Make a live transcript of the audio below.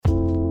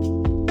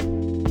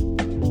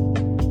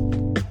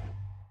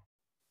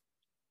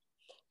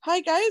Hi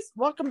guys,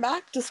 welcome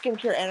back to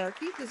Skincare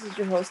Anarchy. This is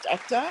your host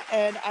Ekta,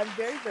 and I'm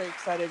very, very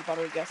excited about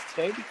our guest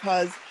today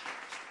because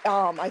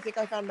I think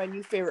I found my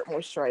new favorite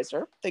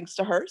moisturizer thanks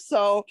to her.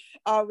 So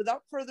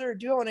without further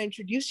ado, I want to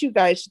introduce you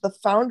guys to the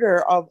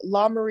founder of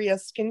LaMaria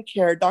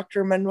Skincare,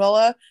 Dr.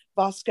 Manuela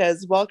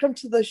Vazquez. Welcome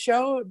to the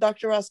show,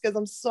 Dr. Vazquez.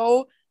 I'm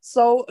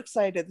so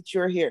excited that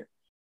you're here.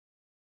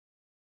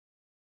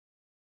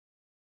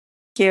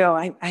 Thank you.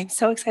 I'm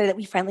so excited that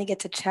we finally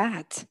get to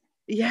chat.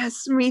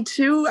 Yes, me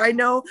too. I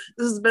know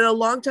this has been a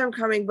long time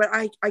coming, but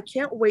I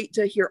can't wait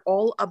to hear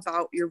all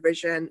about your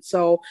vision.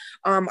 So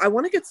I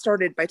want to get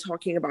started by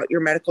talking about your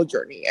medical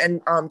journey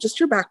and just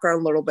your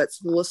background a little bit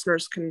so the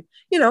listeners can,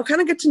 kind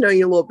of get to know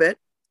you a little bit.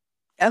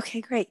 Okay,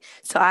 great.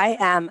 So I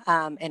am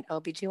an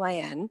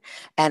OBGYN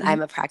and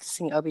I'm a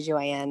practicing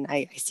OBGYN.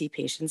 I see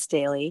patients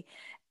daily.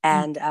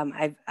 And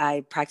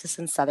I practice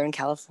in Southern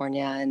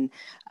California, and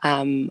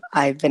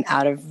I've been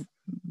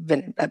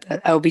an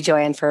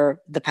OBGYN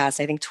for the past,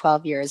 I think,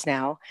 12 years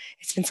now.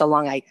 It's been so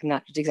long, I'm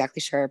not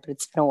exactly sure, but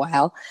it's been a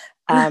while.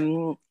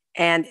 And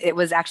it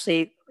was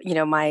actually,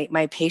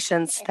 my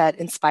patients that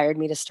inspired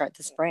me to start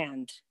this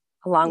brand,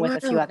 along with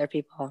a few other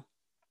people.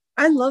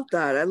 I love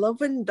that. I love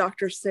when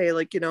doctors say,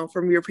 like,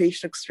 from your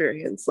patient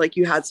experience, like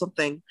you had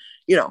something,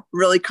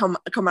 really come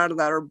out of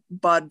that or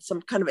bud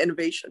some kind of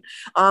innovation.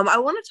 I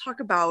want to talk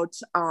about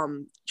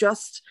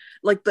just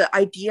like the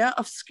idea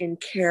of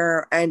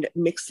skincare and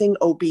mixing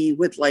OB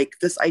with like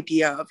this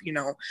idea of,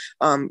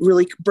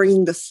 really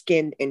bringing the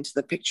skin into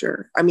the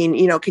picture. I mean,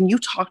 can you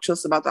talk to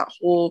us about that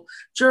whole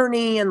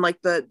journey and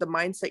like the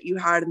mindset you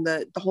had and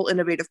the whole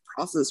innovative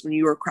process when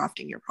you were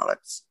crafting your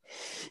products?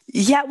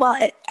 Yeah, well,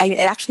 it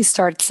actually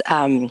starts,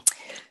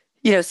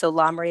 so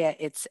LaMaria,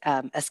 it's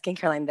a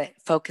skincare line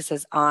that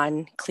focuses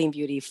on clean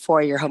beauty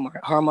for your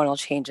hormonal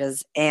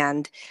changes.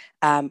 And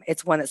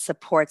it's one that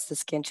supports the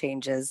skin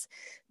changes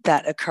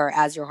that occur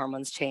as your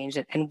hormones change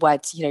and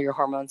what, your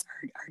hormones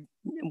are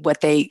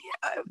what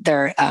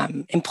their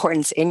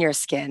importance in your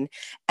skin.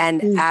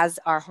 And as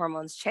our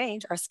hormones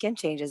change, our skin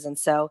changes. And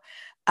so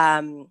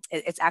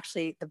it's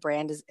actually, the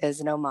brand is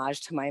an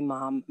homage to my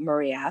mom,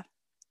 Maria.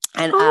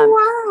 And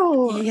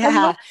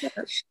wow.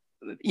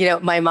 Yeah,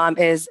 my mom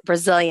is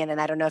Brazilian, and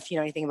I don't know if you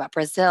know anything about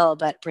Brazil,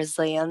 but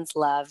Brazilians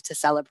love to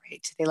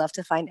celebrate. They love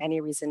to find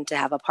any reason to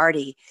have a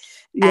party.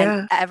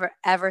 Yeah. And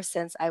ever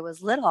since I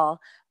was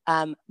little,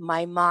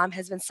 my mom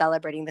has been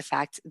celebrating the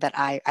fact that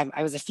I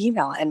was a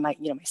female, and my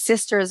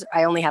sisters.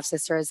 I only have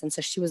sisters, and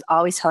so she was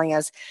always telling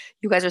us,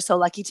 "You guys are so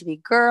lucky to be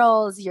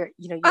girls. I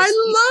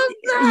love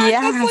that.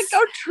 Yes. That's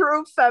like a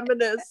true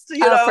feminist,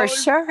 For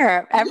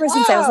sure. Ever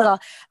since I was Yeah. little,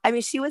 I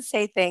mean, she would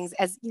say things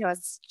as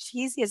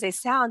cheesy as they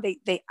sound.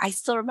 I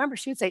still remember.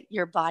 She would say,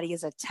 "Your body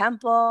is a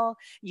temple.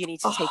 You need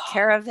to take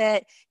care of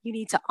it. You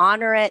need to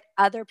honor it.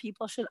 Other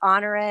people should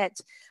honor it.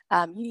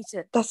 You need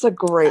to." That's a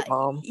great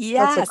mom.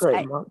 Yes, That's a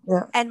great mom.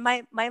 Yeah. and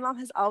my mom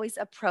has always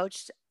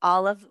approached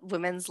all of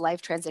women's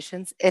life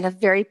transitions in a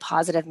very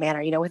positive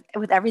manner.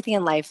 With everything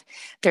in life,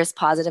 there's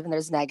positive and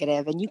there's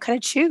negative, and you kind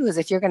of choose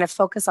if you're going to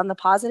focus on the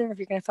positive or if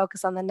you're going to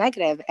focus on the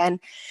negative. And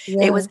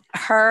it was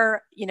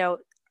her,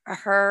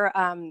 her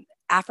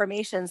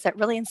affirmations that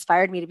really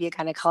inspired me to be a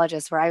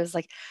gynecologist, where I was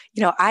like,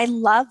 I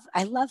love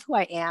who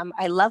I am.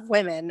 I love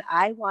women.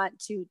 I want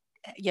to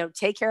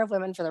take care of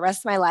women for the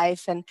rest of my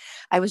life. And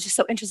I was just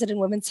so interested in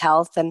women's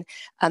health and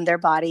their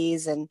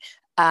bodies. And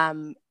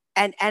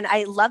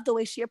I love the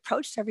way she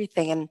approached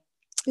everything. And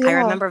I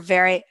remember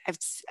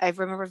I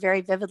remember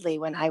very vividly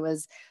when I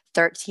was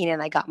 13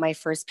 and I got my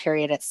first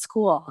period at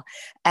school.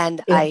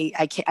 And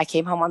I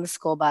came home on the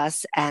school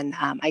bus, and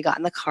I got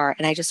in the car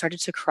and I just started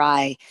to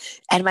cry.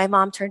 And my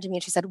mom turned to me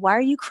and she said, "Why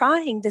are you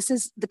crying? This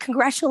is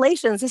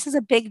congratulations. This is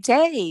a big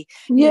day.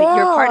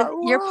 You're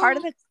part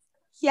of the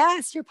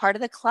yes, you're part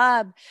of the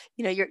club.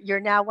 You're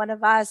now one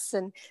of us,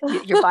 and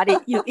your body,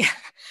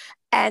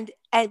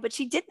 but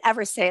she didn't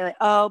ever say like,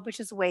 "Oh, but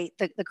just wait,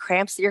 the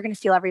cramps that you're going to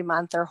feel every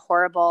month are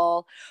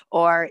horrible,"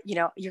 or,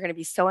 you're going to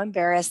be so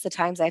embarrassed the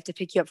times I have to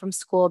pick you up from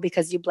school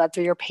because you bled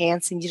through your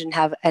pants and you didn't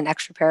have an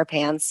extra pair of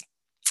pants.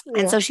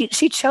 And so she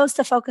chose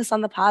to focus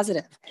on the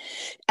positive.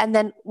 And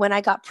then when I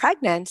got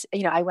pregnant,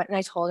 I went and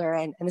I told her,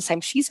 and this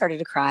time she started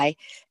to cry.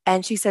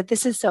 And she said,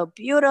 "This is so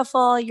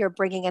beautiful. You're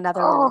bringing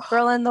another little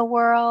girl in the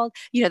world,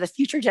 the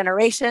future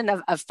generation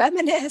of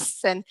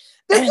feminists." And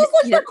this is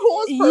like the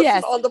coolest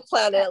person on the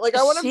planet. Like,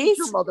 I want to meet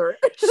your mother.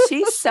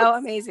 She's so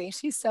amazing.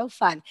 She's so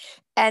fun.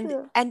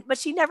 But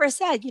she never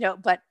said,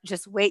 but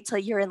just wait till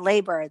you're in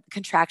labor. The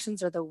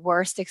contractions are the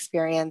worst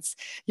experience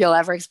you'll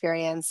ever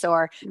experience.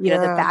 Or,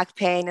 the back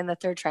pain in the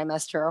third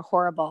trimester are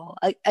horrible.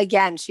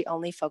 Again, she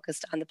only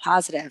focused on the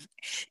positive.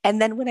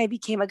 And then when I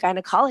became a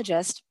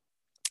gynecologist,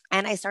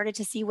 and I started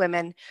to see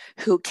women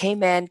who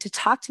came in to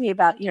talk to me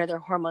about, their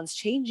hormones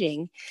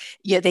changing.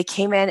 They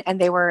came in and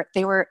they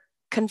were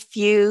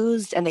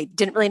confused, and they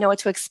didn't really know what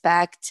to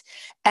expect,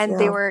 and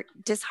they were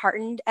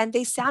disheartened, and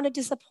they sounded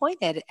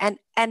disappointed. And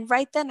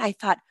right then I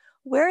thought,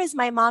 where is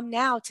my mom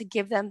now to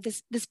give them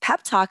this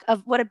pep talk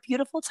of what a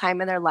beautiful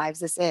time in their lives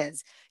this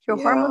is? Your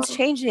Yeah. hormones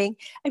changing.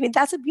 I mean,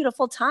 that's a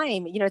beautiful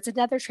time. It's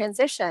another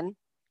transition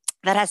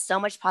that has so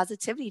much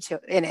positivity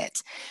in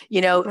it.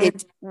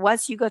 Right.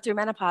 Once you go through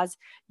menopause,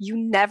 you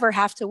never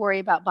have to worry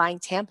about buying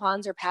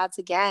tampons or pads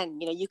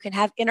again. You can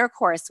have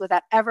intercourse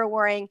without ever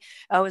worrying,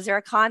 oh, is there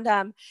a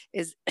condom?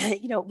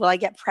 Will I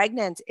get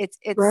pregnant? It's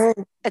Right.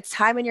 a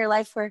time in your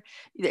life where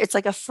it's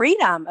like a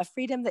freedom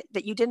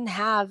that you didn't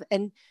have.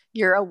 And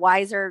you're a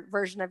wiser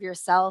version of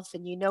yourself,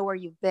 and you know where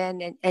you've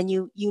been, and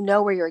you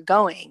know where you're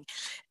going.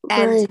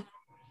 And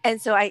Right.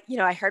 so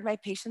I heard my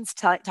patients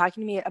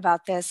talking to me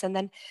about this, and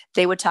then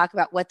they would talk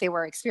about what they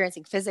were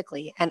experiencing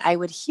physically. And I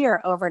would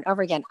hear over and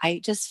over again, I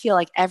just feel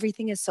like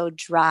everything is so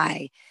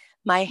dry.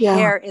 My Yeah.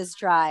 hair is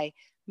dry.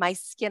 My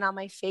skin on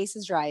my face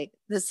is dry.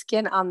 The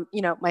skin on,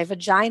 my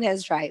vagina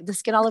is dry. The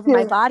skin all over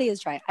my Yeah. body is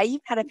dry. I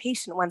even had a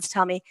patient once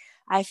tell me,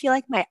 I feel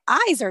like my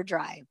eyes are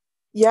dry.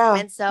 Yeah.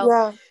 And so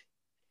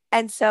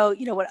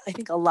Yeah. what I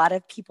think a lot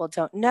of people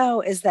don't know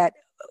is that,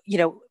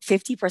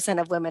 50%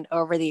 of women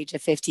over the age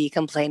of 50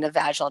 complain of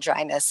vaginal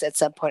dryness at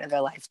some point in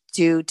their life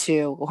due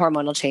to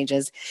hormonal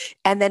changes.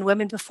 And then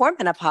women before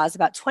menopause,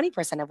 about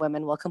 20% of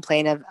women will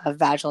complain of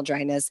vaginal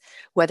dryness,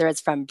 whether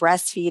it's from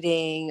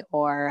breastfeeding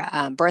or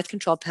birth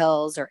control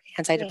pills or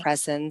Yeah.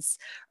 antidepressants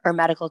or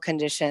medical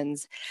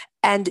conditions.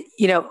 And,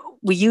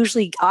 we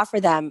usually offer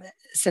them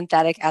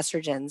synthetic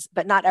estrogens,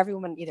 but not every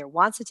woman either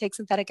wants to take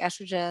synthetic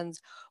estrogens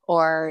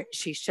or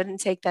she shouldn't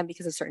take them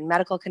because of certain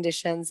medical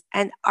conditions.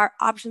 And our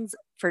options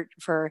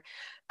for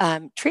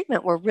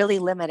treatment were really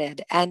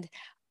limited. And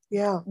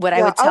Yeah. what I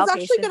Yeah. would I was tell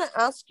actually going patients,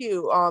 to ask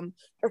you,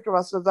 Dr.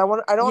 Vazquez, I don't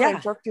want to yeah,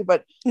 interrupt you,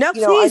 but, no, I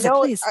please,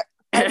 know, please.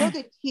 I know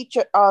they teach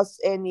us,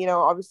 and,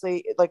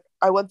 obviously, like,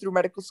 I went through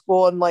medical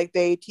school, and, like,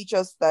 they teach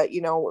us that,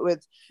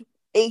 with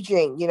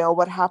aging,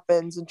 what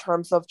happens in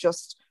terms of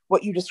just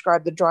what you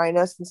described, the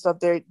dryness and stuff.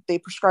 They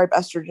prescribe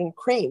estrogen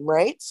cream,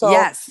 right? So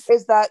Yes.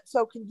 is that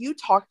so? Can you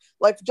talk,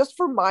 like, just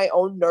for my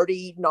own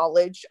nerdy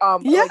knowledge,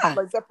 Yeah.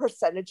 like the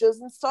percentages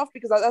and stuff,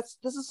 because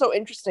this is so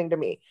interesting to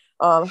me,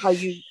 how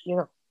you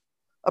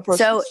approach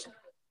So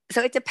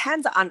this. it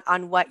depends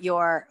on what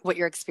you're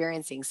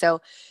experiencing. So,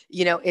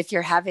 if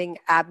you're having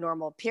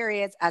abnormal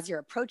periods as you're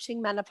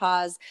approaching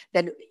menopause,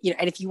 then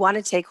and if you want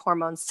to take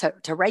hormones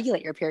to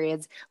regulate your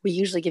periods, we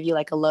usually give you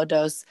like a low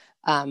dose.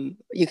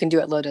 You can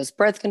do a low dose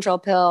birth control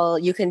pill.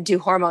 You can do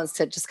hormones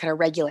to just kind of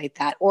regulate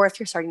that. Or if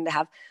you're starting to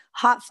have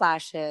hot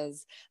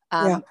flashes,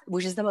 Yeah.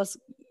 which is the most,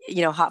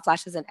 hot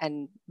flashes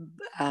and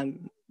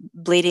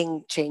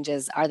bleeding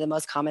changes are the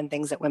most common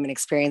things that women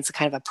experience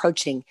kind of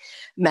approaching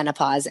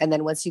menopause. And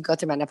then once you go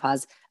through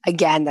menopause,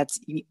 again, that's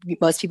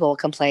most people will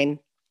complain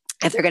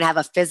if they're going to have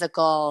a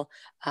physical.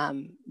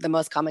 The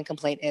most common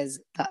complaint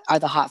are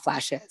the hot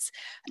flashes.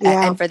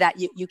 Yeah. And for that,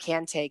 you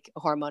can take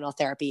hormonal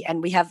therapy.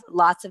 And we have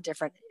lots of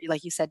different,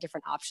 like you said,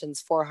 different options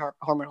for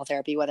hormonal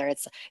therapy, whether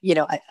it's,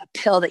 a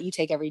pill that you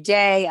take every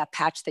day, a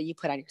patch that you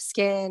put on your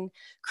skin, Right.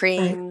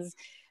 creams.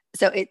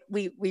 So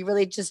we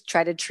really just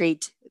try to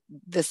treat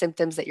the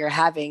symptoms that you're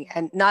having,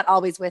 and not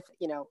always with,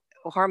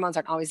 hormones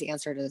aren't always the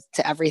answer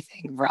to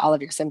everything for all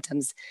of your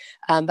symptoms.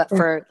 But Right.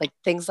 for like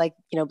things like,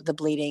 the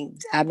bleeding,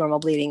 abnormal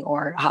bleeding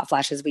or hot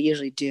flashes, we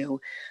usually do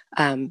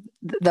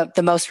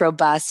the most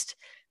robust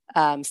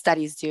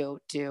studies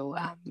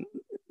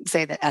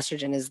say that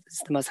estrogen is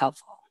the most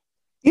helpful,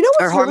 or What's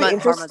really hormones in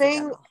interesting?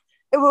 general.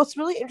 It was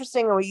really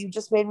interesting, what you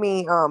just made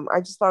me, I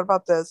just thought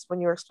about this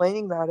when you were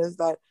explaining that, is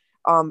that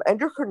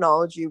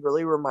endocrinology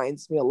really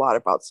reminds me a lot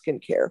about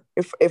skincare,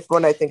 if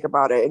when I think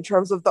about it, in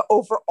terms of the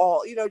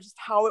overall, just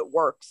how it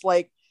works.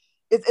 Like,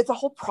 it's a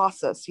whole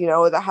process,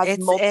 that has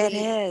It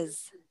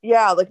is.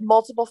 yeah, like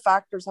multiple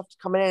factors have to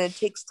come in, and it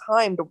takes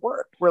time to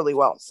work really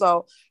well.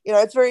 So,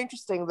 it's very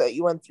interesting that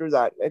you went through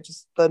that. It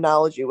just, the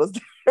analogy was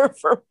there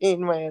for me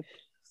in my head.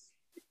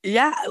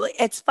 Yeah,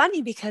 it's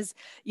funny because,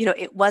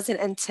 it wasn't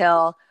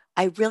until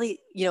I really,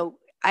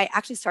 I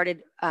actually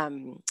started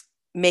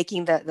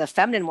making the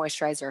feminine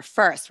moisturizer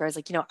first, where I was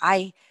like,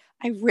 I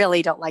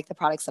really don't like the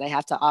products that I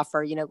have to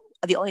offer.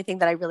 The only thing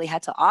that I really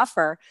had to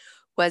offer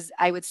was,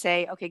 I would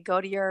say, okay, go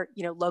to your,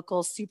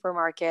 local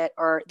supermarket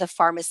or the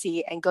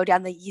pharmacy and go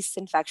down the yeast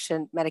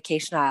infection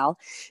medication aisle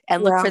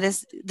and look Yeah. for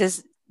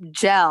this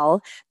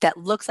gel that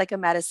looks like a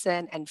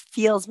medicine and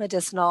feels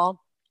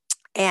medicinal.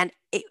 And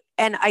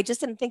I just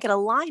didn't think it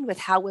aligned with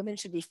how women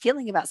should be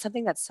feeling about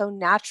something that's so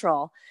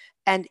natural.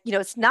 And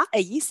it's not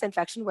a yeast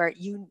infection where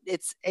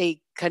it's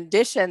a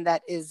condition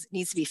that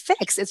needs to be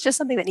fixed. It's just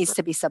something that needs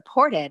to be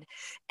supported.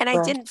 And I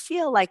Right. didn't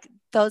feel like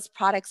those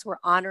products were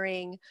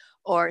honoring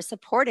or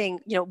supporting,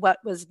 what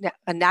was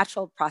a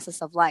natural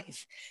process of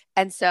life.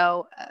 And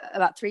so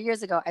about 3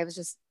 years ago, I was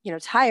just,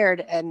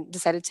 tired and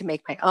decided to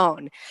make my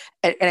own.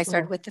 And I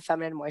started Yeah. with the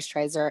feminine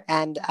moisturizer.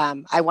 And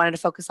I wanted to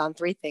focus on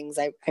three things.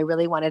 I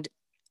really wanted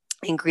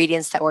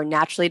ingredients that were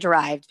naturally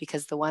derived,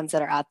 because the ones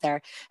that are out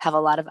there have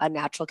a lot of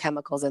unnatural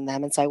chemicals in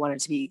them. And so I wanted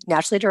it to be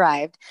naturally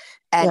derived,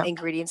 and Yeah.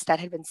 ingredients that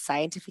had been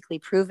scientifically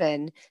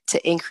proven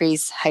to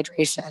increase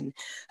hydration.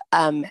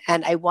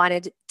 And I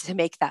wanted to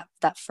make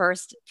that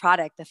first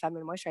product, the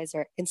feminine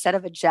moisturizer, instead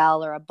of a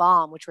gel or a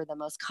balm, which were the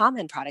most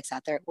common products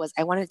out there, was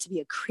I wanted it to be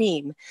a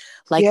cream,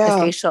 like the Yeah.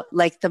 facial,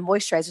 like the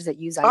moisturizers that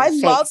you use on I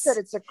your love that face.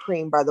 it's a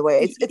cream, by the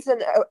way. It's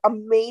an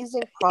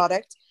amazing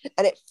product,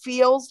 and it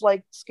feels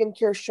like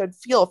skincare should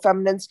feel.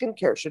 Feminine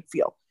skincare should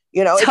feel.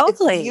 It's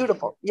Totally.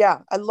 beautiful. Yeah,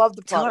 I love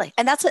the Totally. product.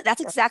 And that's Yeah,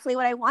 exactly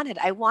what I wanted.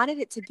 I wanted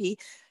it to be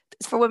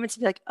for women to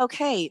be like,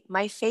 okay,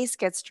 my face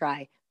gets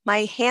dry.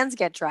 My hands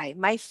get dry.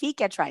 My feet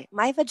get dry.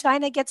 My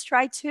vagina gets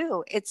dry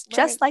too. It's right.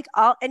 just like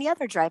all any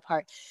other dry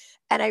part.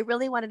 And I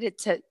really wanted it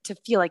to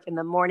feel like in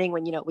the morning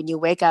when when you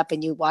wake up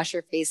and you wash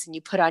your face and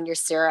you put on your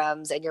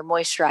serums and your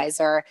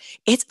moisturizer.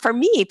 It's for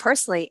me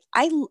personally,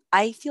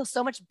 I feel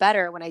so much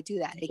better when I do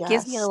that. It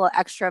gives me a Yes, little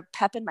extra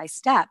pep in my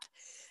step.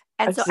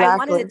 And so I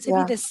wanted exactly. it to be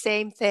Yeah. the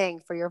same thing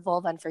for your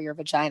vulva and for your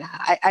vagina.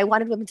 I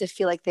wanted women to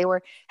feel like they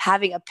were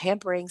having a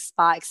pampering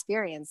spa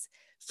experience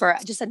for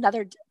just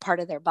another part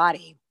of their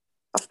body.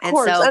 Of And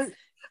course. so, And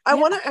I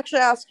yeah. want to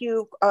actually ask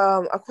you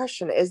a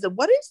question is that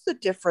what is the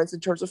difference in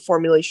terms of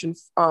formulation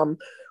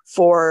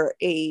for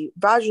a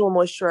vaginal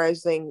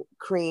moisturizing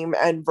cream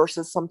and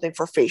versus something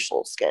for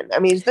facial skin? I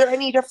mean, is there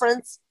any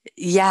difference?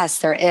 Yes,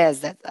 there is.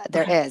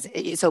 There Okay.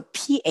 is. So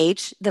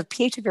pH, the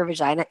pH of your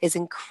vagina is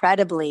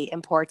incredibly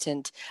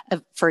important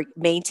for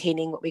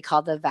maintaining what we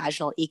call the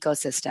vaginal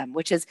ecosystem,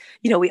 which is,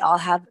 we all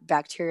have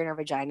bacteria in our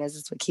vaginas.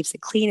 It's what keeps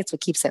it clean. It's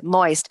what keeps it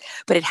moist.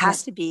 But it Yeah.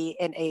 has to be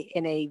in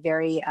a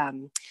very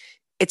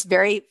it's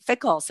very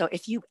fickle. So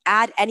if you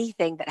add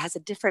anything that has a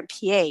different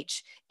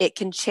pH, it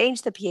can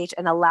change the pH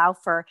and allow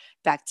for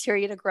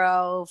bacteria to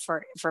grow,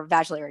 for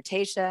vaginal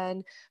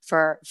irritation,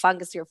 for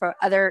fungus, or for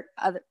other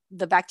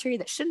the bacteria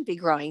that shouldn't be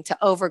growing to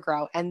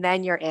overgrow, and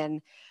then you're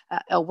in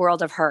a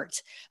world of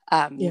hurt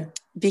Yeah.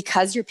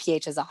 because your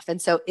pH is off.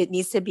 And so it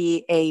needs to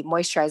be a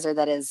moisturizer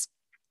that is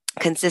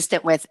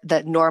consistent with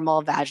the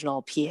normal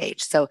vaginal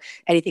pH. So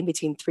anything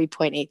between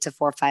 3.8 to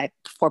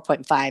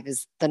 4.5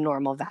 is the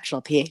normal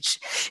vaginal pH.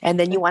 And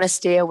then you want to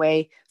stay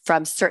away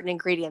from certain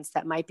ingredients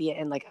that might be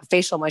in like a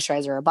facial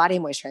moisturizer or a body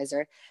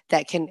moisturizer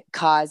that can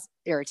cause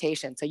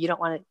irritation. So you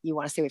want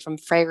to stay away from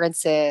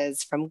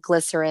fragrances, from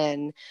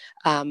glycerin,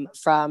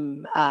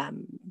 from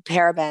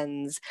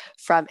parabens,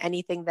 from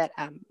anything that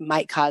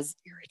might cause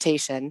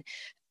irritation.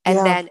 And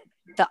Yeah. then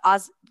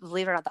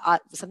believe it or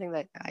not, something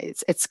that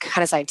it's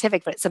kind of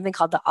scientific, but it's something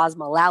called the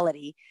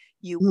osmolality.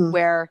 Hmm.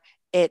 Where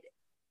it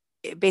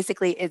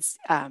basically it's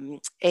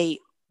a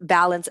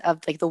balance of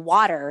like the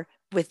water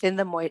within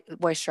the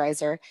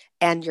moisturizer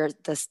and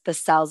the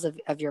cells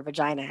of your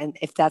vagina. And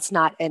if that's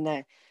not in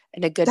a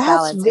good That's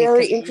balance, it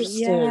very could,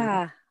 interesting.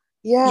 yeah.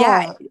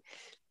 Yeah.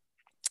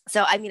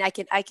 So I mean, I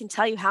can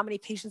tell you how many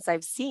patients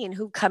I've seen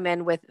who come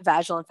in with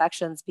vaginal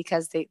infections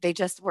because they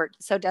just were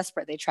so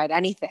desperate they tried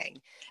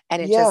anything,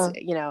 and it just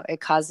Yeah.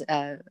 it caused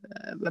a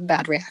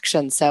bad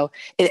reaction. So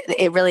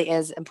it really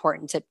is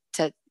important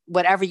to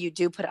whatever you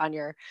do put on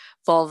your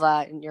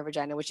vulva and your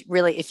vagina, which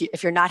really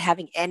if you're not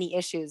having any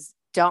issues,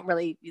 don't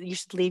really you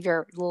should leave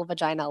your little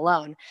vagina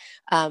alone.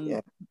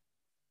 Um,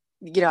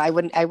 Yeah.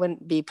 I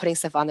wouldn't be putting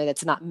stuff on there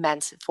that's not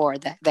meant for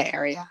the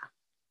area.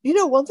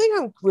 One thing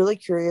I'm really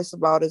curious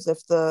about is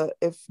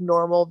if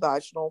normal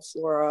vaginal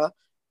flora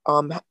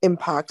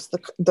impacts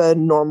the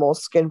normal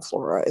skin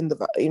flora in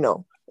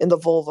the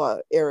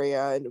vulva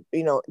area and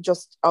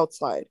just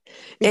outside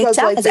It because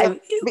like does.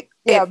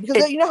 yeah, It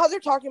because it you know how they're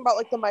talking about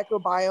like the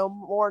microbiome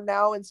more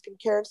now in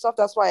skincare and stuff.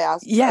 That's why I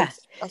yeah. was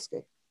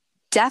asking.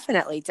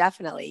 Definitely,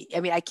 definitely.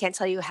 I mean, I can't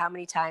tell you how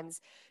many times,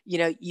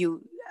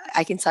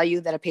 I can tell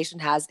you that a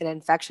patient has an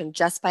infection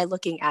just by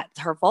looking at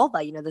her vulva,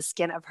 the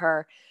skin of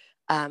her,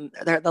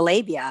 the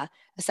labia, Yeah.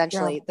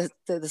 essentially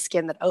the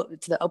skin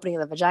to the opening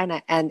of the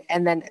vagina. And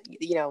then,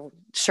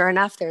 sure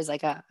enough, there's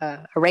like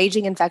a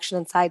raging infection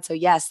inside. So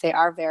yes, they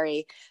are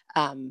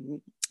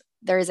um,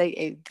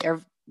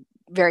 they're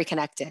very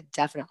connected.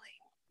 Definitely.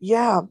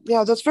 Yeah,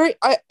 yeah,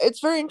 it's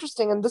very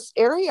interesting. And this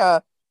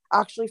area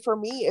actually for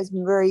me is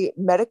very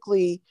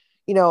medically,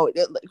 like,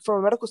 from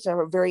a medical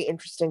standpoint, very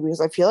interesting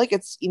because I feel like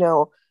it's,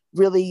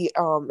 really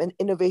an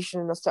innovation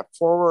and a step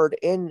forward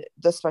in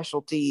the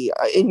specialty,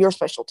 in your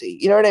specialty.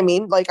 You know what I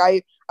mean? Like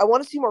I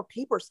want to see more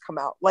papers come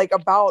out like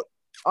about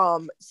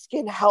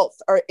skin health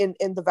or in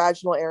the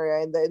vaginal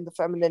area and in the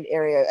feminine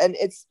area. And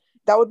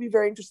that would be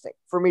very interesting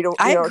for me to,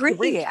 I to read.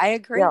 agree. I Yeah.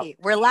 agree.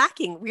 We're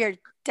lacking. We are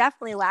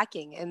definitely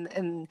lacking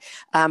in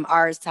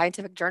our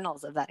scientific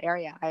journals of that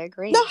area. I Now,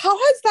 agree. how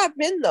has that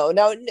been though?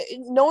 Now,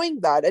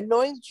 knowing that and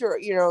knowing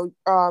that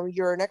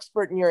you're an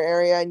expert in your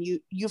area and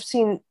you've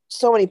seen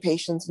so many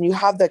patients and you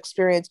have the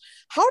experience,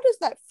 how does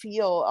that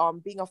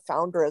feel being a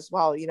founder as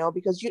well?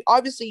 Because you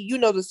obviously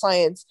know the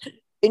science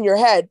in your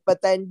head,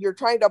 but then you're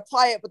trying to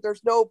apply it, but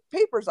there's no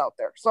papers out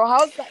there. So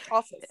how's that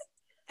process?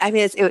 I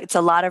mean, it's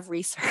a lot of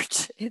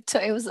research.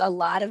 It was a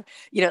lot of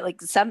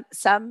like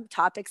some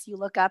topics you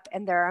look up,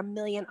 and there are a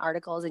million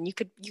articles, and you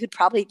could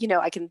probably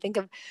I can think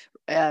of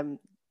um,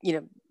 you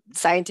know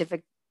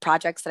scientific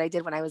projects that I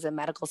did when I was in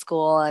medical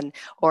school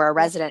or a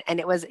resident. And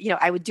it was,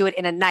 I would do it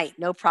in a night,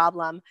 no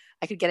problem.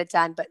 I could get it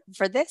done. But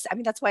for this, I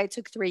mean, that's why it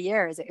took 3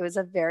 years. It was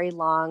a very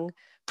long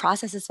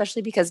process,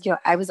 especially because,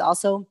 I was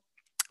also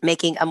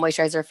making a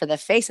moisturizer for the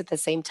face at the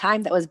same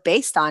time that was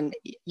based on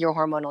your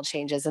hormonal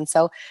changes. And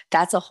so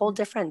that's a whole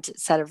different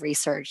set of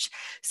research.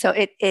 So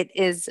it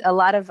is a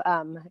lot of,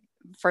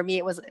 for me,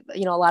 it was, a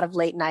lot of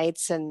late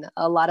nights and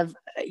a lot of,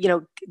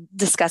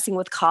 discussing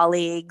with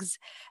colleagues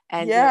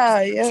and,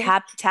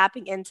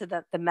 tapping into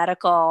the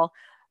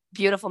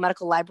beautiful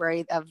medical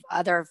library of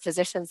other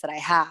physicians that I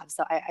have.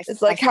 So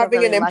it's like having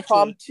really an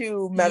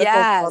impromptu medical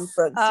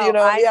conference,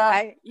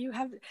 you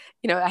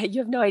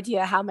have no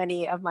idea how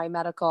many of my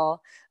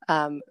medical,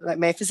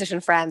 my physician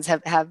friends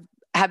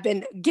have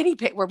been guinea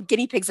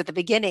pigs at the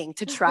beginning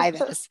to try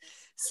this.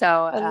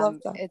 So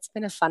it's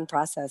been a fun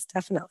process,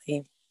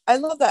 definitely. I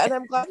love that. And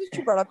I'm glad that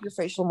you brought up your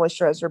facial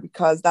moisturizer,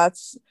 because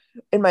that's,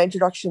 in my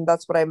introduction,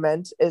 that's what I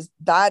meant,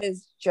 that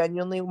is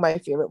genuinely my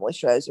favorite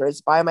moisturizer. It's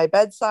by my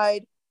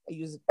bedside. I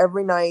use it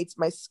every night.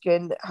 My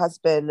skin has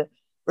been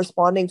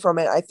responding from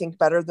it, I think,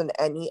 better than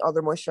any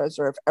other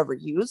moisturizer I've ever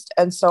used.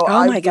 And so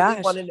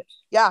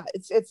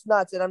it's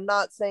nuts. And I'm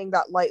not saying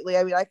that lightly.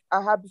 I mean,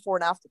 I have before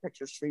and after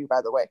pictures for you,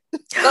 by the way.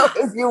 So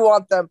if you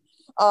want them,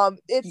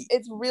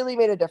 it's really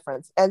made a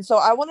difference. And so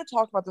I want to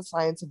talk about the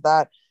science of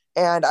that.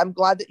 And I'm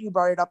glad that you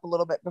brought it up a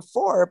little bit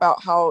before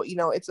about how,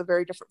 it's a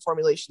very different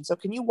formulation. So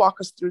can you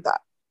walk us through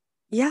that?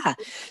 Yeah.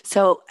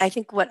 So I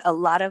think what a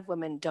lot of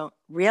women don't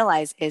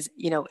realize is,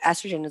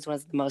 estrogen is one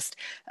of the most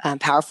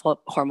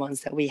powerful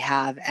hormones that we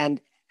have. And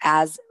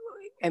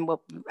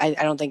what I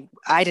don't think,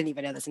 I didn't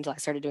even know this until I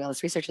started doing all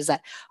this research, is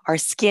that our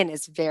skin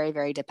is very,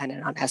 very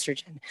dependent on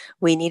estrogen.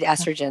 We need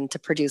estrogen to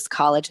produce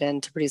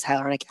collagen, to produce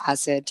hyaluronic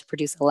acid, to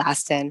produce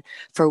elastin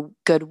for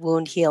good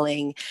wound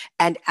healing.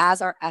 And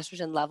as our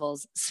estrogen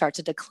levels start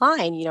to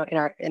decline,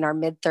 in our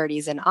mid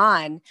 30s and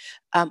on,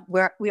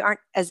 we aren't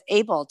as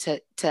able to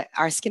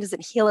our skin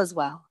doesn't heal as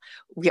well.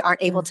 We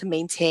aren't able to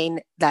maintain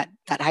that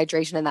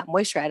hydration and that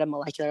moisture at a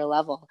molecular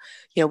level.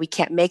 We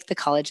can't make the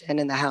collagen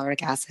and the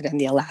hyaluronic acid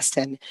and the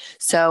elastin.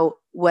 So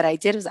what I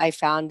did was I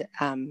found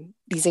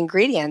these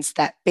ingredients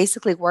that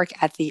basically work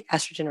at the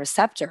estrogen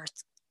receptors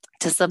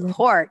to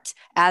support,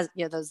 as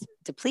those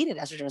depleted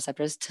estrogen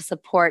receptors, to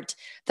support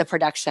the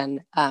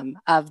production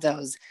of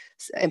those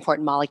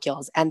important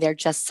molecules. And they're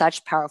just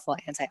such powerful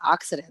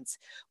antioxidants,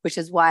 which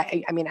is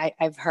why,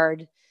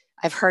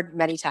 I've heard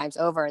many times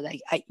over,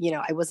 like, I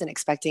wasn't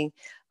expecting,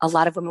 a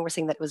lot of women were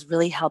saying that it was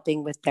really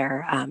helping with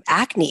their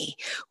acne,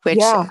 which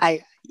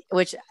I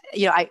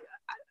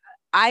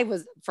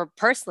was,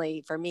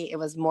 for me, it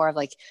was more of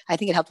like, I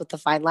think it helped with the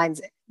fine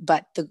lines,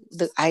 but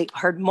I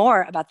heard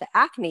more about the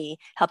acne,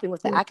 helping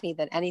with the acne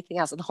than anything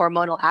else, the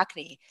hormonal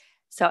acne.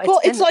 So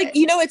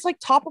it's like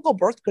topical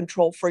birth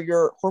control for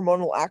your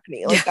hormonal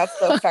acne. Like, that's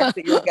the effect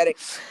that you're getting.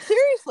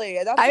 Seriously.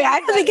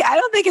 I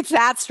don't think it's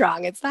that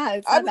strong. It's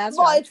not that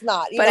strong. Well, it's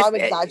not, I'm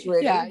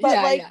exaggerating, but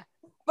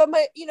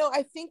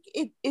I think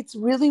it's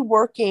really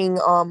working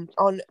on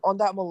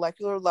that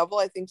molecular level.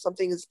 I think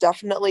something is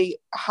definitely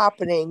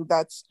happening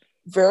that's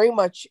very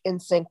much in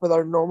sync with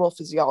our normal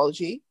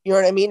physiology. You know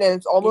what I mean? And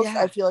it's almost,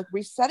 I feel like,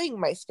 resetting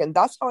my skin.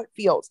 That's how it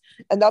feels.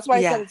 And that's why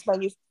I said it's my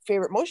new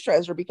favorite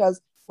moisturizer, because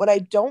when I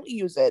don't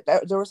use it,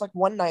 there was like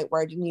one night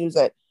where I didn't use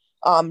it.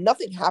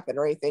 Nothing happened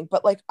or anything,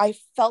 but like, I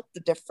felt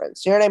the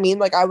difference. You know what I mean?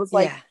 Like, I was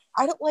like,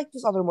 I don't like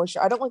this other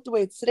moisture. I don't like the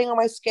way it's sitting on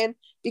my skin,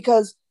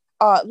 because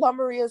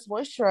LaMaria's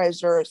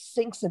moisturizer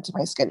sinks into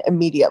my skin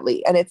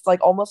immediately. And it's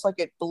like almost like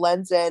it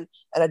blends in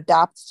and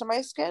adapts to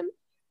my skin.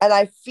 And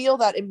I feel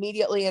that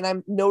immediately. And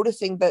I'm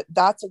noticing that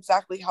that's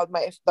exactly how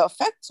the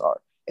effects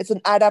are. It's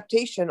an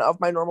adaptation of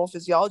my normal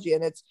physiology.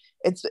 And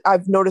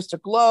I've noticed a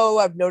glow.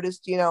 I've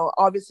noticed,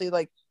 obviously,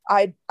 like,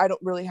 I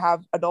don't really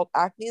have adult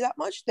acne that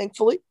much,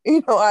 thankfully,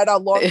 I had a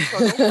long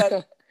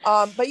struggle,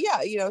 but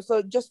yeah,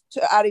 so just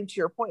adding to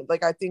your point,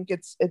 like, I think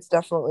it's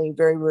definitely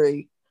very,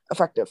 very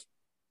effective.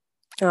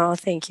 Oh,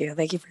 thank you.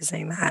 Thank you for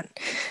saying that.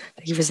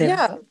 Thank you for saying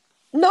that.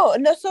 No.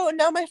 So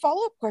now my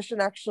follow-up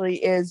question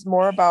actually is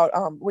more about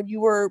when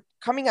you were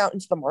coming out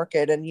into the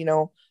market, and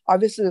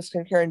obviously the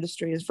skincare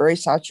industry is very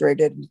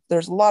saturated.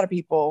 There's a lot of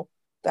people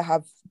that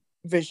have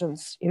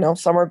visions,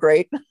 some are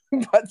great,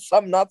 but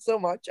some not so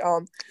much.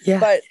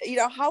 But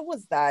how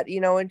was that,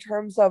 in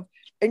terms of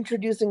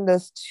introducing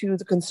this to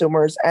the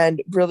consumers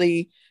and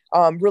really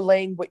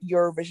relaying what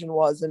your vision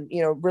was, and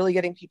really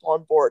getting people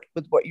on board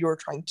with what you were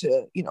trying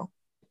to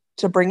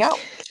to bring out?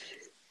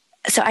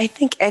 So I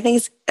think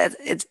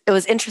it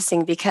was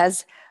interesting,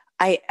 because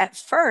I at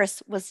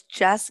first was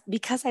just,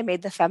 because I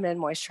made the feminine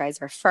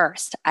moisturizer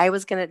first, I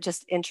was going to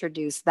just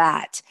introduce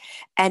that.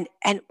 And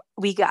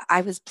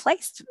I was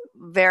placed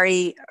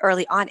very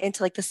early on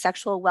into like the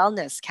sexual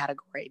wellness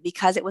category,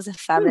 because it was a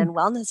feminine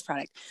wellness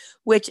product,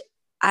 which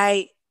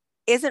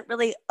isn't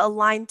really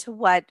aligned to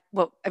what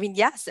I mean.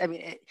 Yes. I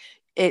mean,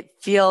 it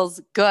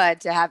feels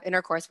good to have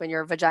intercourse when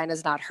your vagina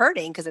is not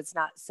hurting because it's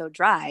not so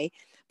dry.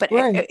 But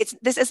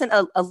this isn't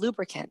a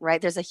lubricant, right?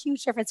 There's a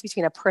huge difference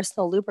between a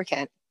personal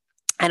lubricant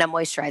and a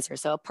moisturizer.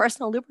 So a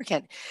personal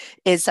lubricant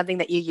is something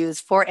that you use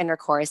for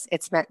intercourse.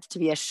 It's meant to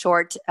be a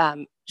short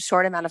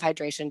amount of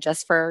hydration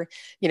just for,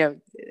 you know,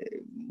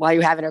 while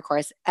you have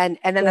intercourse. And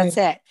then Right. that's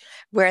it.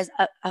 Whereas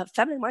a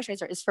feminine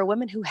moisturizer is for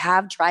women who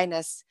have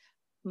dryness,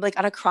 like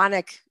on a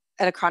chronic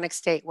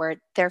state where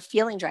they're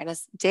feeling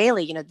dryness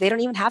daily. You know, they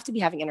don't even have to be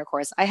having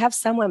intercourse. I have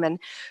some women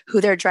who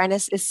their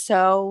dryness is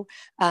so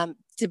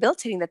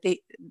debilitating that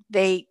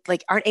they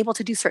like aren't able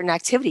to do certain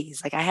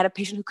activities. Like I had a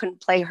patient who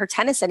couldn't play her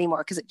tennis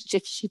anymore because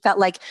she felt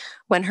like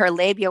when her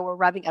labia were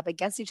rubbing up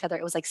against each other,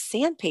 it was like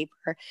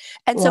sandpaper.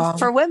 And so Wow.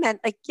 for women,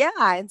 like, yeah.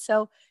 And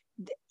so,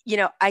 you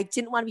know, I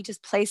didn't want to be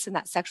just placed in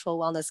that sexual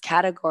wellness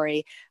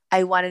category.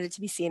 I wanted it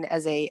to be seen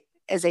as a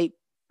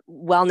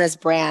wellness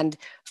brand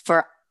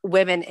for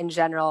women in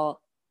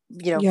general,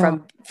 you know, Yeah.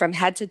 from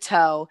head to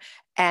toe,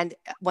 and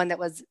one that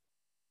was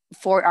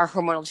for our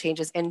hormonal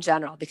changes in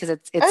general, because And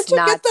it's to get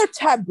not. the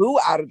taboo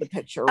out of the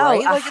picture, Oh,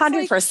 right? a Like it's hundred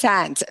like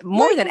percent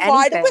more like than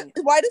anything.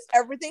 why does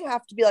everything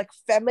have to be like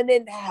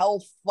feminine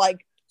health,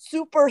 like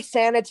super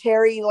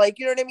sanitary, like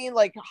you know what I mean,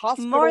 like More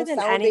hospital than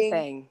sounding?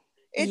 anything.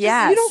 It just we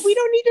Yes.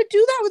 don't need to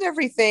do that with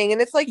everything.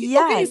 And it's like, okay,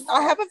 Yes.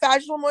 I have a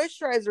vaginal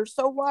moisturizer,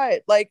 so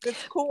what? Like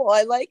it's cool.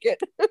 I like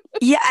it.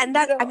 Yeah, and You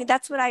that I know? mean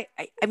that's what I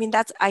mean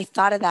that's I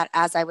thought of that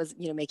as I was,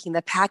 you know, making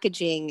the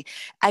packaging.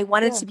 I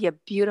wanted it Yeah. to be a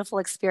beautiful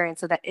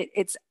experience so that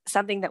it's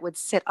something that would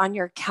sit on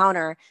your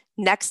counter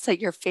next to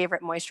your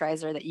favorite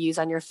moisturizer that you use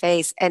on your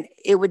face, and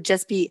it would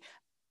just be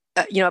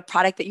you know, a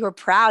product that you were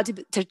proud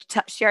to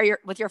share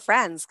with your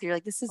friends. You're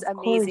like, this is Of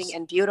amazing course.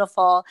 and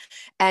beautiful,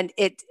 and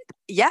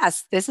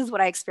yes, this is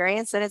what I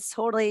experienced, and it's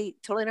totally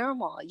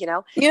normal, you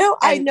know. You know,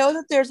 I And know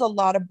that there's a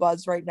lot of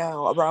buzz right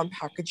now around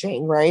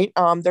packaging, right?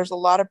 There's a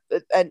lot of,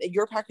 and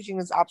your packaging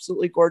is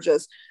absolutely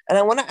gorgeous. And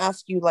I want to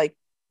ask you, like,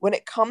 when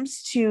it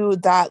comes to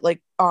that,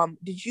 like,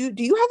 do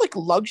you have like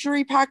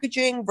luxury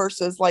packaging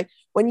versus like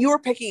when you were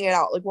picking it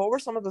out, like, what were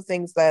some of the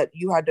things that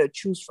you had to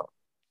choose from?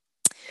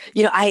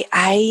 you know,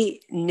 I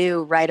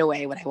knew right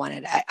away what I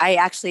wanted. I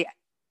actually,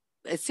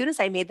 as soon as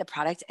I made the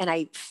product and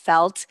I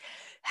felt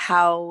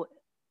how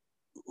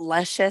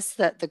luscious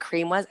the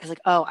cream was, I was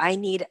like, oh, I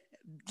need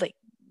like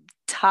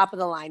top of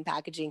the line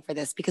packaging for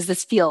this because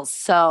this feels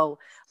so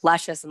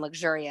luscious and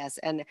luxurious,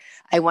 and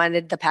I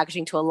wanted the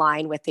packaging to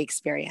align with the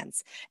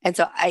experience. And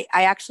so I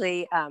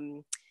actually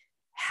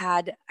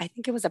had, I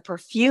think it was a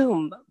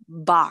perfume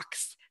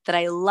box that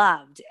I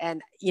loved.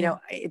 And, you Yeah. know,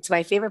 it's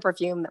my favorite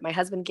perfume that my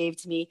husband gave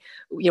to me,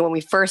 you know, when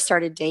we first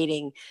started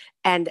dating.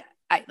 And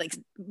I like,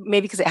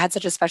 maybe because it had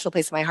such a special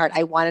place in my heart,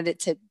 I wanted it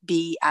to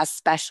be as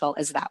special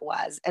as that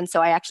was. And so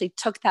I actually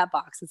took that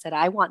box and said,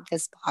 I want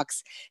this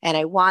box and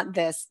I want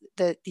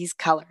these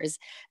colors.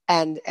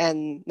 And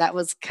that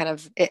was kind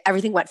of it,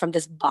 everything went from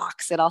this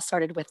box. It all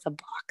started with the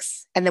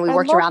box. And then we I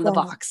worked love around the that.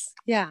 box.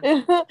 Yeah.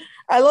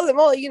 I love it.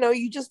 Well, you know,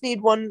 you just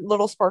need one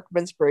little spark of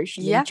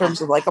inspiration in Yeah. terms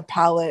of like a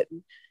palette.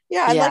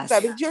 Yeah, I like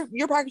that Yes. because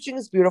your packaging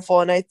is beautiful,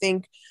 and I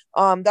think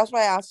that's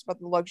why I asked about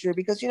the luxury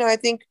because you know I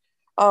think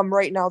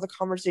right now the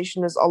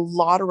conversation is a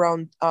lot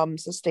around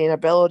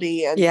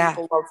sustainability and Yeah.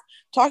 people love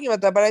talking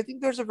about that, but I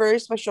think there's a very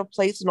special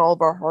place in all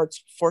of our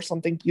hearts for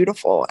something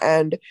beautiful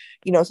and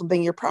you know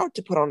something you're proud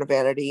to put on a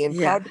vanity and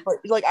Yeah. proud to put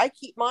like I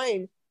keep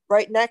mine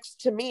right next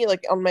to me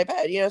like on my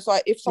bed, you know, so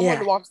if someone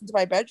Yeah. walks into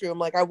my bedroom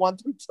like I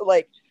want them to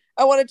like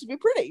I want it to be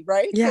pretty,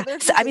 right? So Yeah.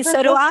 So I mean, there's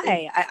so do no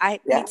shame. me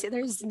Yeah. too.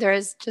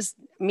 There's just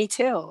me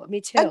too. Me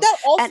And too. that And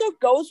also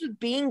goes with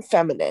being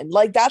feminine.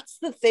 Like that's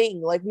the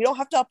thing. Like we don't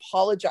have to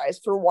apologize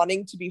for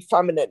wanting to be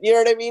feminine. You know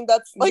what I mean?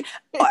 That's yeah, like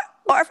or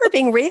or for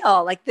being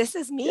real, like this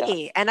is yeah.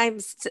 me, and I'm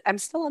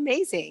still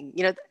amazing.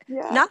 You know,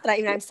 Yeah. not that I,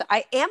 you know,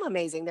 I am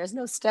amazing. There's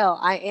no still.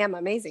 I am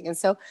amazing, and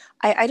so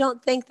I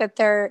don't think that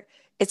there.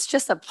 It's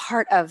just a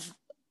part of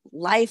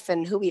life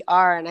and who we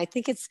are, and I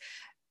think it's,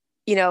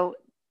 you know,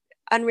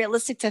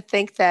 unrealistic to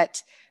think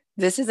that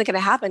this isn't going to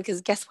happen,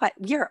 because guess what?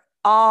 We're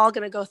all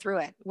going to go through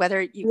it.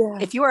 Whether you, Yeah.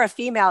 if you are a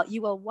female,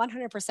 you will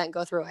 100%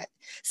 go through it.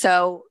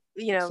 So,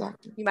 you know,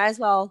 Exactly. you might as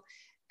well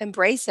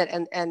embrace it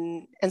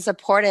and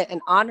support it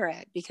and honor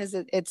it, because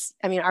it's,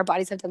 I mean, our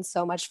bodies have done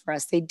so much for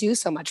us. They do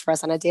so much for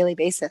us on a daily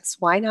basis.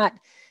 Why not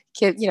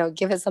give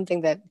it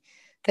something that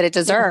it Yeah.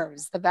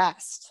 deserves the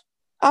best?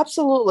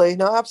 Absolutely.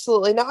 No,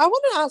 absolutely. Now I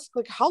want to ask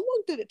like how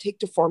long did it take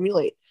to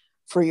formulate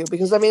for you?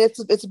 Because I mean it's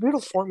a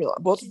beautiful formula,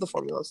 both of the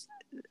formulas.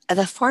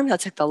 The formula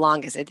took the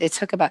longest. It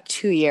took about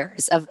 2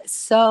 years of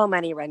so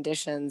many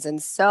renditions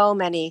and so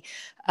many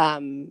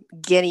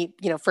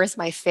first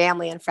my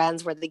family and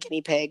friends were the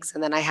guinea pigs.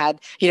 And then I had,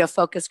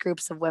 focus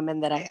groups of women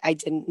that I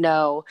didn't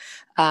know.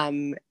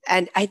 And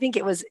I think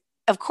it was,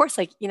 of course,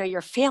 like,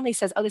 your family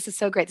says, oh, this is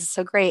so great. This is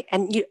so great.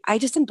 And I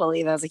just didn't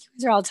believe it. I was like, you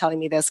guys are all telling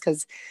me this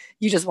because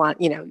you just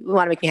want, you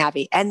want to make me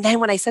happy. And then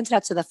when I sent it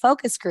out to the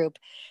focus group,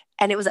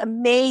 and it was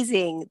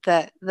amazing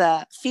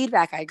the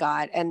feedback I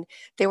got, and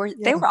they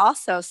Yeah. were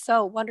also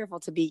so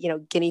wonderful to be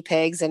guinea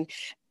pigs. And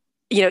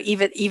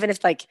even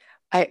if like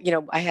I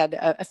had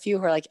a few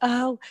who are like,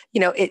 oh,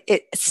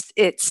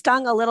 it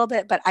stung a little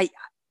bit, but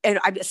and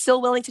I'm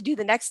still willing to do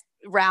the next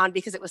round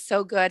because it was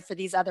so good for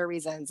these other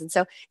reasons. And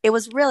so it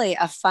was really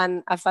a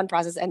fun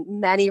process, and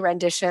many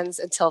renditions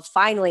until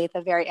finally at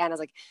the very end, I was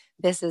like,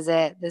 this is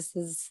it. This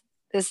is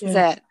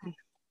Yeah. it.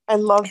 I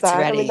love It's that.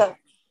 I mean, ready.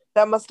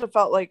 that must have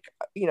felt like,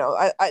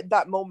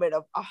 that moment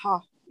of,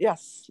 aha,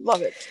 yes,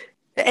 love it.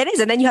 It is.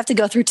 And then you have to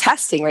go through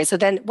testing, right? So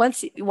then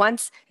once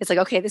it's like,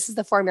 okay, this is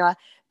the formula,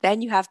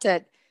 then you have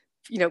to,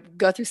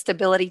 go through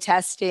stability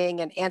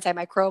testing and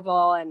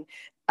antimicrobial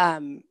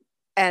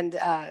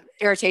and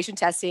irritation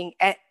testing.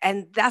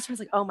 And that's where it's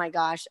like, oh my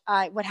gosh,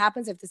 what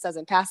happens if this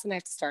doesn't pass and I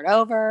have to start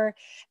over?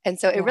 And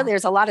so it really,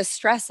 there's a lot of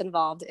stress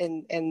involved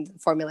in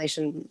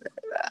formulation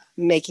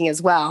making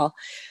as well.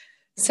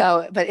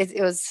 So, but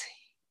it was,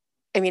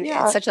 I mean,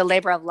 it's such a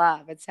labor of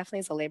love. It definitely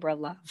is a labor of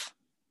love.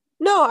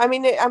 No, I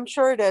mean, I'm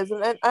sure it is.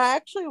 And I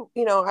actually,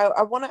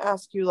 I want to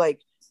ask you, like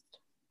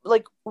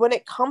when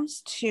it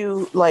comes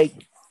to, like,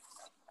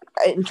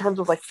 in terms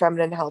of like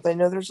feminine health, I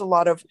know there's a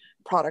lot of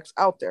products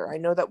out there. I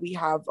know that we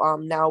have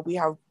now we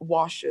have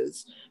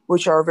washes,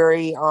 which are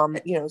very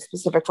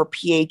specific for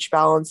pH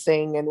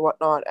balancing and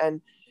whatnot.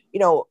 And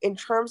in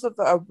terms of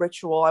a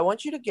ritual, I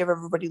want you to give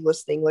everybody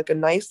listening like a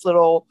nice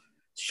little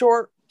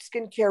short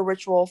skincare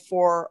ritual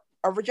for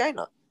our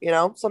vagina.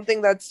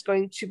 Something that's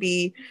going to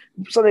be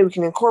something we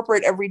can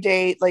incorporate every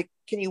day. Like,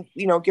 can you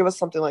give us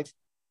something like?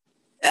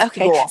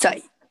 Okay, so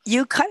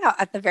you cut out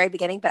at the very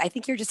beginning, but I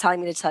think you're just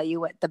telling me to tell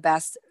you what the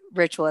best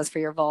ritual is for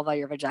your vulva,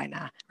 your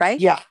vagina, right?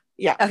 Yeah.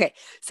 Okay,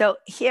 so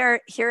here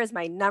is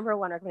my number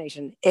one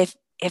recommendation.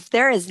 If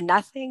there is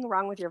nothing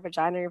wrong with your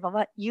vagina or your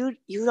vulva, you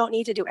don't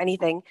need to do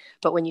anything.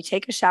 But when you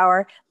take a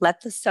shower,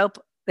 let the soap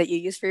that you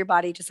use for your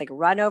body just like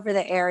run over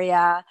the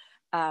area.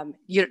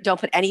 You don't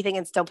put anything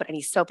in, don't put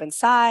any soap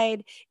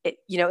inside.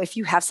 If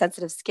you have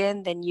sensitive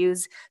skin, then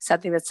use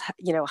something that's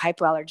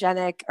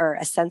hypoallergenic or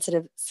a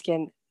sensitive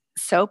skin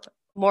soap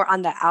more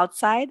on the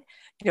outside,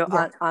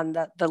 on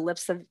the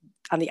lips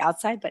on the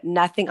outside, but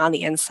nothing on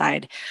the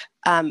inside.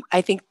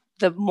 I think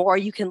the more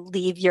you can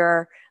leave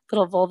your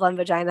little vulva and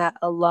vagina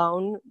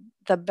alone,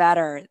 the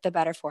better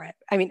for it.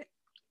 I mean,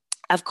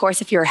 of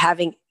course, if you're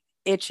having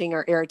itching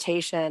or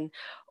irritation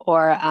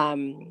or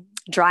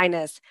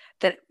dryness,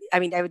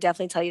 I would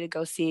definitely tell you to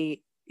go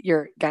see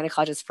your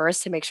gynecologist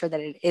first to make sure that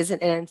it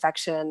isn't an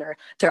infection, or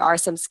there are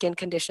some skin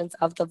conditions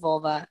of the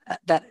vulva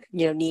that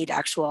need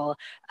actual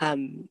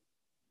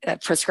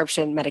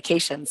prescription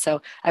medication.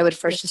 So I would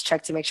first just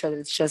check to make sure that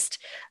it's just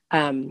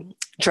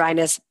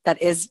dryness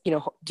that is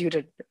due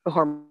to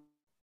hormone.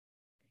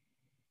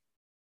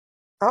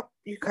 Oh,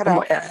 you cut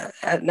out.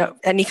 No,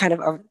 any kind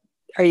of.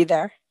 Are you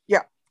there?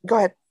 Yeah, go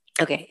ahead.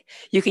 Okay,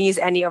 you can use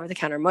any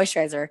over-the-counter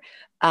moisturizer,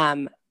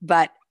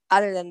 but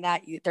other than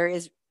that, there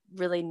is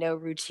really no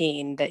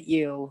routine that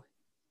you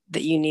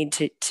need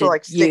to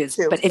like use.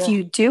 But if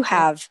you do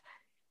have,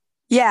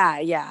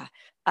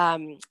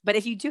 but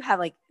if you do have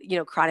like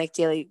chronic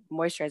daily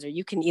moisturizer,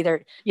 you can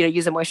either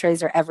use a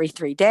moisturizer every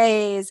 3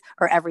 days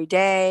or every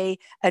day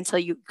until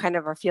you kind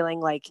of are feeling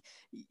like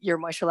your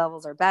moisture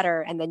levels are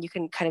better, and then you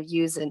can kind of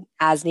use it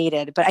as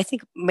needed. But I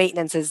think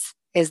maintenance is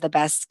the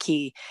best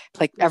key,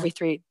 like every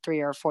 3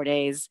 or 4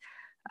 days.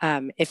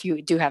 If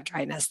you do have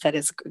dryness, that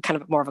is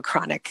kind of more of a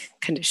chronic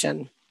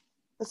condition.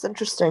 That's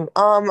interesting.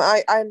 I'm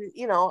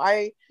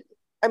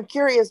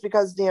curious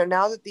because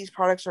now that these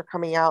products are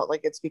coming out,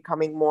 like it's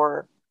becoming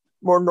more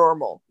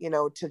normal,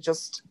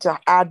 to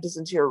add this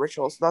into your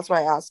ritual. So that's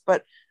why I asked.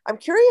 But I'm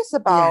curious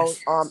about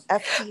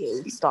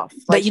FDA stuff.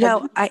 Like,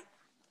 but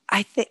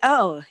I think,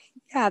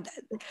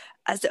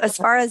 as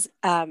far as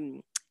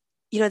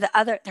there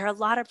are a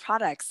lot of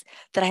products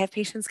that I have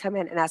patients come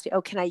in and ask me,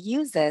 oh, can I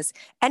use this?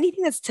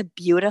 Anything that's to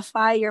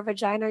beautify your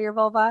vagina or your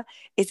vulva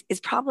is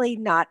probably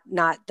not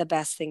the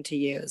best thing to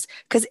use.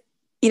 Because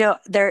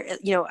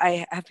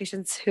I have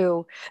patients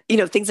who,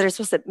 things that are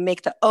supposed to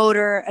make the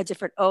odor a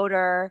different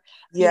odor.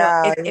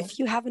 If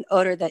you have an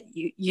odor that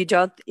you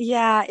don't,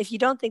 if you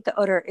don't think the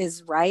odor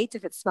is right,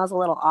 if it smells a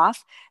little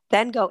off,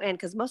 then go in.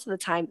 Because most of the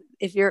time,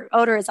 if your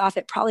odor is off,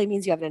 it probably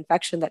means you have an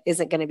infection that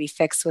isn't going to be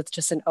fixed with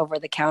just an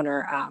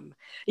over-the-counter,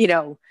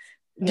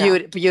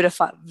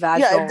 beautiful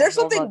vaginal. Yeah, if there's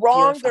something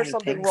wrong, there's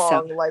something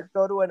wrong. So, like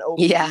go to an OB,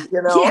 Yeah.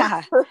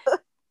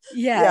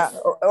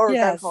 Or a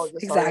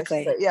gynecologist.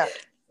 Exactly.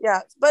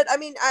 Yeah, but I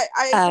mean,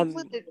 I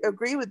completely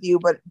agree with you,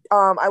 but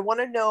I want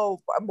to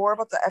know more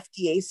about the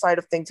FDA side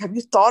of things. Have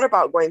you thought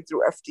about going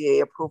through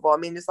FDA approval? I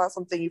mean, is that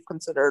something you've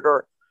considered,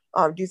 or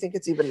do you think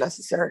it's even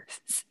necessary?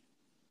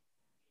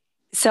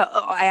 So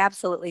I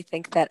absolutely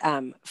think that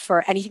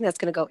for anything that's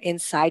going to go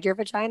inside your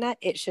vagina,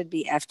 it should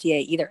be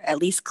FDA either at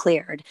least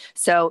cleared.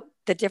 So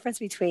the difference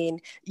between,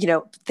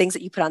 things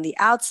that you put on the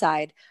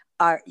outside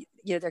are,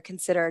 they're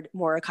considered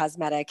more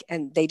cosmetic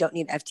and they don't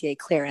need FDA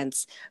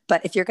clearance.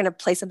 But if you're going to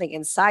place something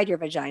inside your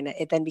vagina,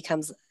 it then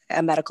becomes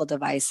a medical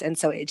device. And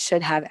so it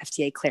should have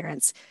FDA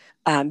clearance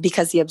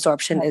because the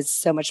absorption is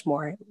so much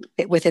more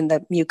within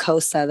the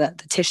mucosa, the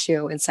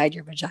tissue inside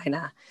your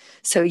vagina.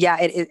 So yeah,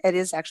 it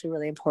is actually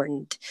really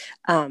important.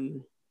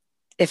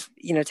 if,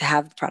 to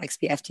have the products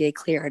be FDA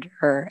cleared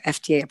or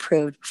FDA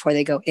approved before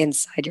they go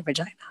inside your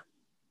vagina.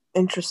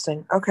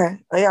 Interesting. Okay.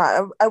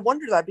 Yeah, I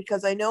wonder that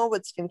because I know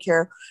with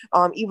skincare,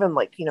 even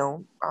like,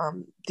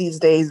 these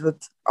days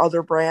with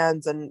other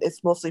brands and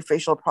it's mostly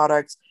facial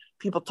products,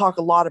 people talk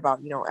a lot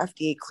about,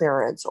 FDA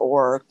clearance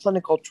or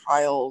clinical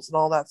trials and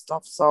all that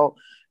stuff. So,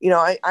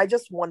 I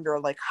just wonder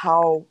like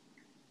how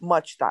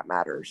much that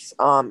matters.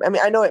 I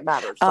mean, I know it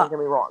matters, don't get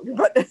me wrong,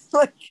 but it's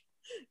like,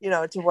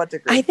 to what I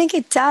degree? think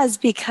it does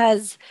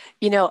because,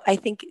 I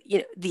think,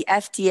 the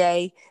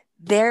FDA,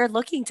 they're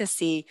looking to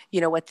see,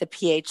 what the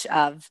pH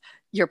of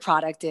your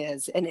product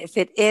is. And if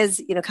it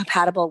is,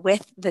 compatible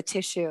with the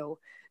tissue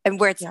and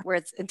Yeah. where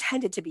it's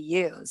intended to be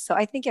used. So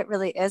I think it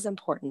really is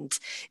important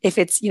if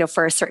it's,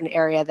 for a certain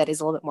area that is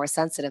a little bit more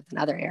sensitive than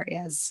other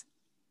areas.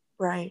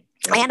 Right.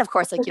 Right. And of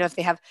course, like, if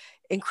they have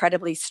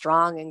incredibly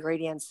strong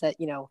ingredients that,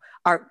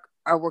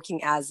 are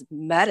working as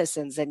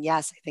medicines, then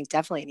yes, I think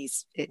definitely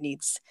it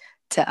needs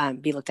to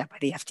be looked at by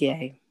the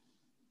FDA.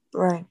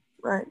 Right,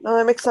 right. No,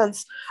 that makes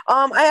sense.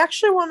 I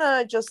actually want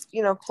to just,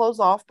 close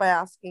off by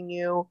asking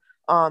you,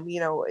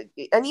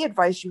 any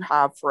advice you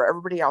have for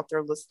everybody out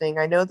there listening.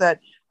 I know that,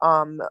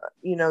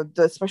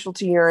 the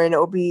specialty you're in,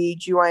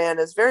 OB/GYN,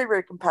 is very,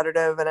 very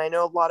competitive, and I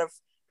know a lot of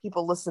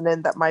people listen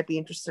in that might be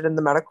interested in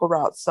the medical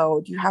route.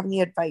 So, do you have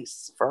any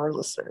advice for our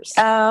listeners?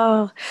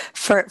 Oh,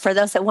 for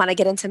those that want to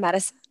get into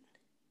medicine.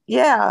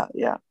 Yeah,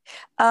 yeah,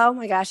 Oh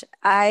my gosh.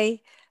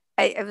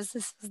 This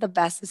was the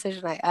best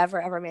decision I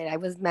ever made. I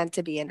was meant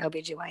to be an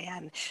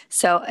OBGYN.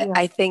 So yeah,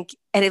 I think,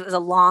 and it was a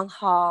long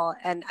haul.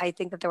 And I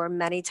think that there were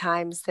many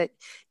times that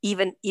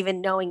even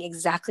knowing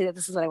exactly that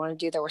this is what I want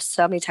to do, there were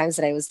so many times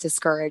that I was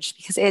discouraged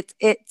because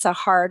it's a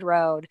hard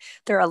road.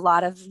 There are a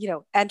lot of,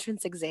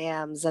 entrance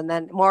exams and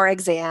then more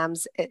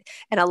exams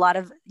and a lot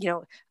of,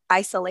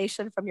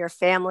 isolation from your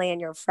family and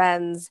your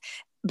friends.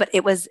 But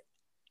it was,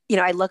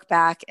 I look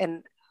back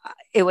and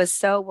it was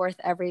so worth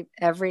every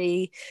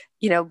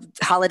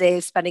holiday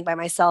spending by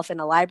myself in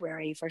a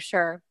library for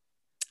sure.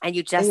 And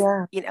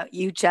yeah.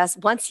 you just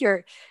once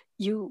you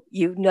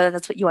know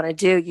that's what you want to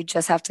do, you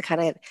just have to kind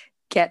of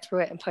get through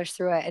it and push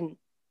through it. And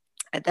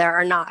there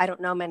are not, I don't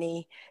know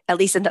many, at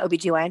least in the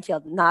OBGYN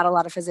field, not a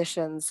lot of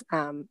physicians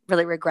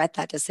really regret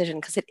that decision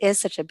because it is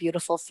such a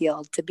beautiful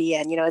field to be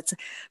in. It's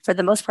for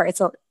the most part,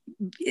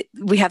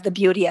 we have the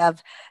beauty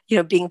of,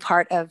 being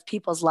part of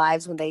people's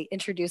lives when they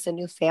introduce a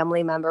new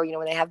family member,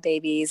 when they have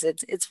babies,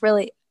 it's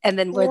really, and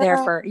then we're there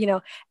Yeah,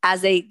 for, as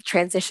they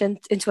transition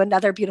into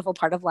another beautiful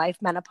part of life,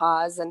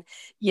 menopause. And,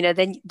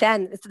 then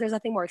there's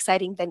nothing more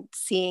exciting than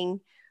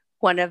seeing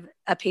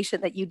a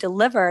patient that you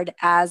delivered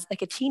as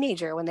like a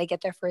teenager when they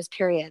get their first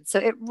period. So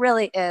it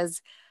really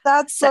is,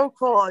 that's so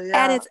cool. and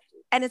Yeah,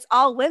 it's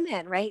all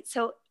women, right?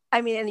 So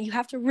I mean, and you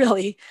have to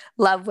really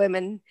love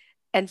women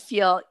and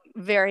feel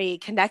very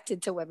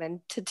connected to women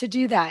to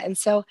do that. And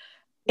so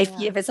yeah.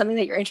 if it's something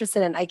that you're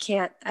interested in, I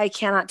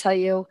cannot tell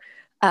you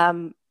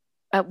um,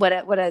 what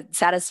a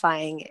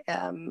satisfying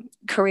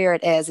career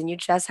it is. And you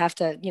just have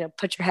to,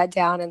 put your head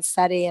down and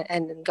study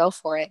and go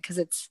for it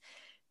because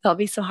there'll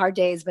be some hard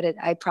days, but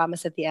I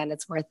promise at the end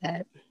it's worth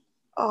it.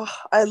 Oh,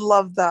 I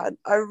love that.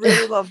 I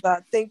really love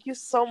that. Thank you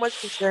so much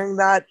for sharing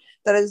that.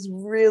 That is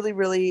really,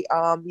 really,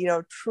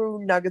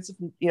 true nuggets of,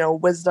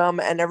 wisdom.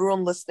 And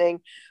everyone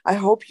listening, I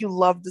hope you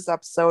loved this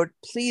episode.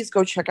 Please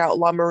go check out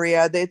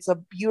LaMaria. It's a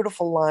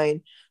beautiful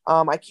line.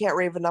 I can't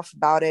rave enough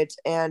about it.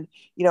 And,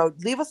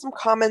 leave us some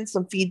comments,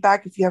 some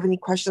feedback. If you have any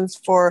questions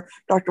for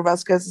Dr.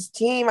 Vazquez's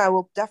team, I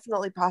will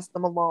definitely pass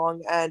them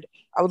along. And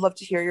I would love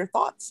to hear your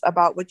thoughts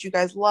about what you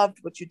guys loved,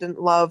 what you didn't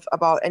love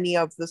about any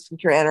of the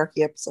Skincare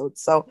Anarchy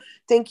episodes. So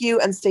thank you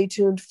and stay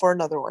tuned for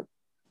another one.